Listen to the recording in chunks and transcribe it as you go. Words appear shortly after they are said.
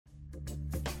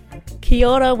Kia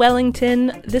ora,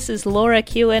 Wellington. This is Laura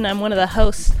Kewen. I'm one of the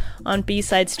hosts on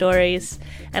B-Side Stories,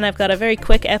 and I've got a very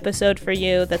quick episode for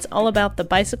you that's all about the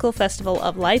Bicycle Festival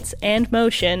of Lights and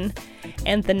Motion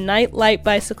and the Night Light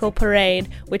Bicycle Parade,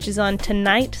 which is on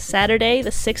tonight, Saturday, the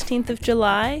 16th of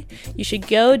July. You should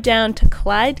go down to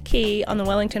Clyde Quay on the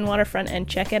Wellington waterfront and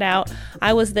check it out.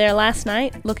 I was there last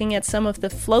night looking at some of the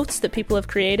floats that people have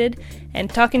created and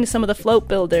talking to some of the float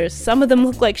builders. Some of them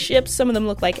look like ships, some of them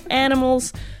look like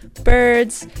animals,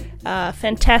 birds,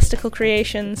 fantastical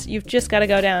creations. You've just got to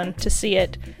go down to see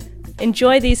it.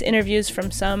 Enjoy these interviews from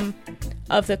some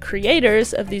of the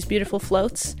creators of these beautiful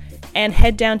floats and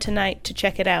head down tonight to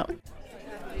check it out.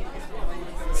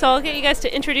 So I'll get you guys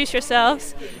to introduce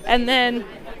yourselves and then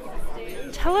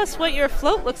tell us what your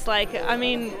float looks like. I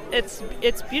mean, it's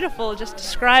beautiful. Just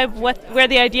describe where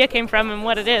the idea came from and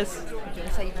what it is.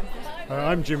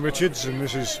 I'm Jim Richards, and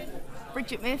this is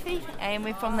Bridget Murphy, and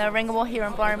we're from the Rangiwahi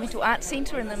Environmental Arts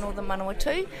Centre in the Northern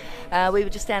Manawatu. We were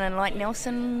just down in Light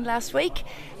Nelson last week,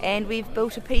 and we've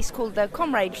built a piece called the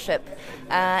Comradeship.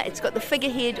 It's got the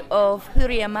figurehead of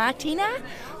Huria Martina,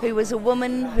 who was a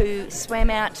woman who swam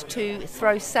out to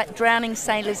throw drowning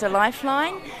sailors a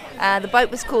lifeline. The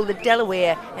boat was called the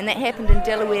Delaware, and that happened in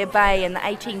Delaware Bay in the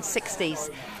 1860s.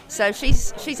 So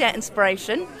she's our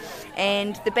inspiration.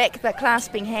 And the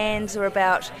clasping hands are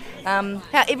about how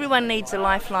everyone needs a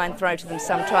lifeline thrown to them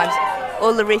sometimes.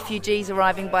 All the refugees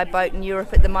arriving by boat in Europe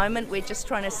at the moment, we're just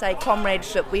trying to say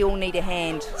comradeship, we all need a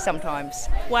hand sometimes.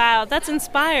 Wow, that's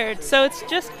inspired. So it's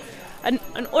just an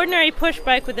ordinary push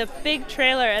bike with a big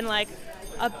trailer and like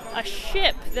a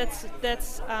ship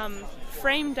that's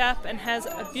framed up and has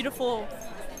a beautiful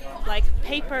like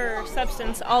paper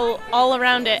substance all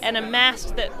around it and a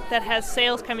mast that has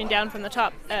sails coming down from the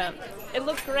top. It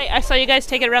looks great. I saw you guys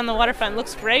take it around the waterfront. It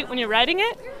looks great when you're riding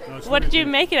it. What did you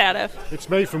make it out of? It's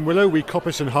made from willow. We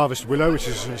coppice and harvest willow, which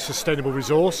is a sustainable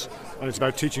resource, and it's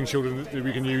about teaching children that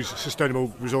we can use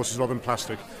sustainable resources rather than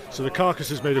plastic. So the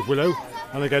carcass is made of willow,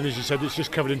 and again, as you said, it's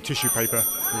just covered in tissue paper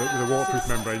with a waterproof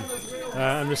membrane.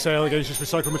 And the sail, again, is just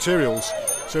recycled materials.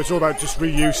 So it's all about just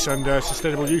reuse and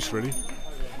sustainable use, really.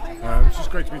 It's just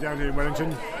great to be down here in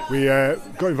Wellington. We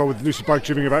got involved with Lucid Bike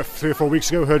Tubing about 3 or 4 weeks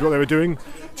ago, heard what they were doing.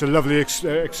 It's a lovely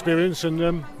experience,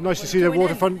 and nice to see the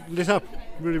waterfront lit up.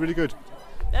 Really, really good.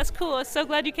 That's cool. I'm so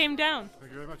glad you came down.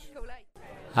 Thank you very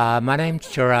much. My name's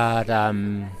Gerard.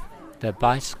 The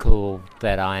bicycle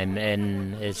that I'm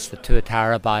in is the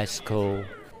Tuatara bicycle,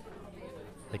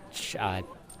 which I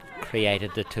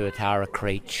created the Tuatara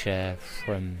creature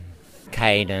from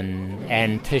cane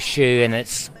and tissue, and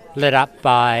it's lit up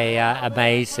by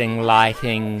amazing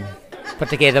lighting put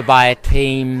together by a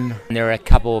team. And there are a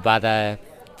couple of other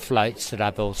floats that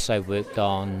I've also worked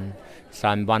on. So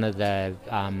I'm one of the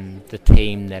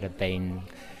team that have been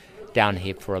down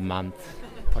here for a month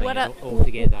putting it all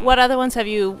together. What other ones have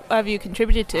you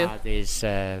contributed to? There's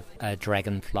a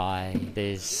dragonfly.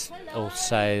 There's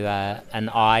also an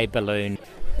eye balloon.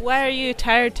 Why are you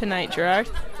tired tonight, Gerard?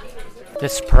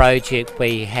 This project,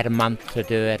 we had a month to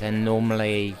do it, and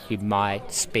normally you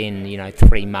might spend,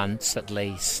 3 months at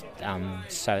least.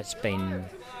 So it's been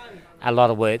a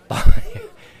lot of work by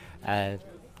a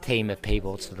team of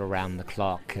people sort of around the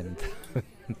clock. And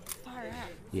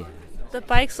yeah, the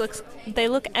bikes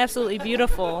look absolutely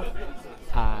beautiful.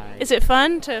 Is it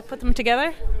fun to put them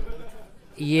together?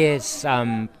 Yes,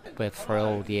 we're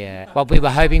thrilled. Yeah. What we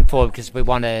were hoping for, because we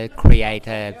want to create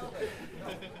a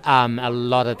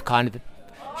lot of kind of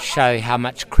show how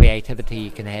much creativity you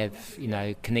can have,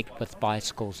 connect with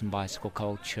bicycles and bicycle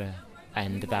culture,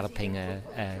 and developing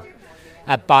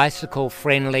a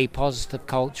bicycle-friendly, positive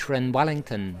culture in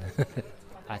Wellington.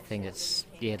 I think it's,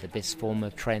 the best form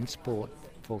of transport,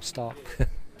 full stop.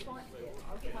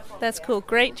 That's cool.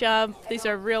 Great job. These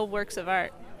are real works of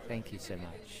art. Thank you so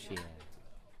much. Yeah.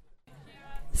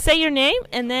 Say your name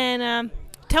and then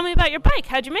tell me about your bike.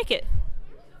 How'd you make it?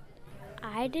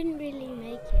 I didn't really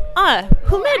make it.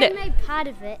 Who made it? I made part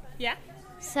of it. Yeah.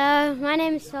 So my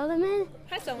name is Solomon.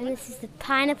 Hi, Solomon. And this is the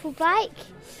pineapple bike,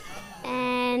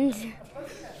 and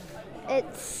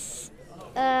it's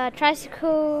a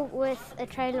tricycle with a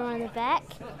trailer on the back,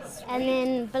 and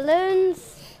then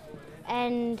balloons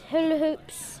and hula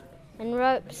hoops and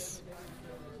ropes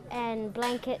and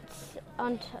blankets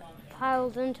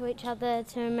piled into each other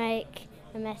to make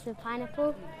a massive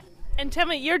pineapple. And tell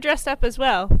me, you're dressed up as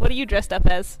well. What are you dressed up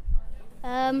as?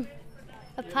 A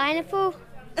pineapple,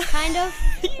 kind of,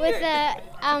 with a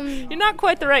You're not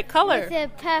quite the right color. with a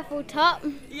purple top.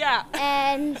 Yeah.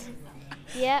 And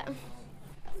yeah.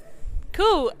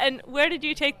 Cool. And where did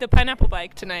you take the pineapple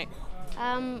bike tonight?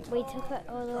 We took it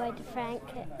all the way to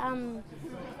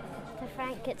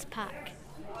Frank Gitz Park.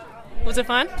 Was it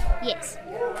fun? Yes.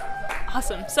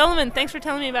 Awesome. Solomon, thanks for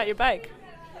telling me about your bike.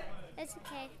 It's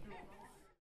okay.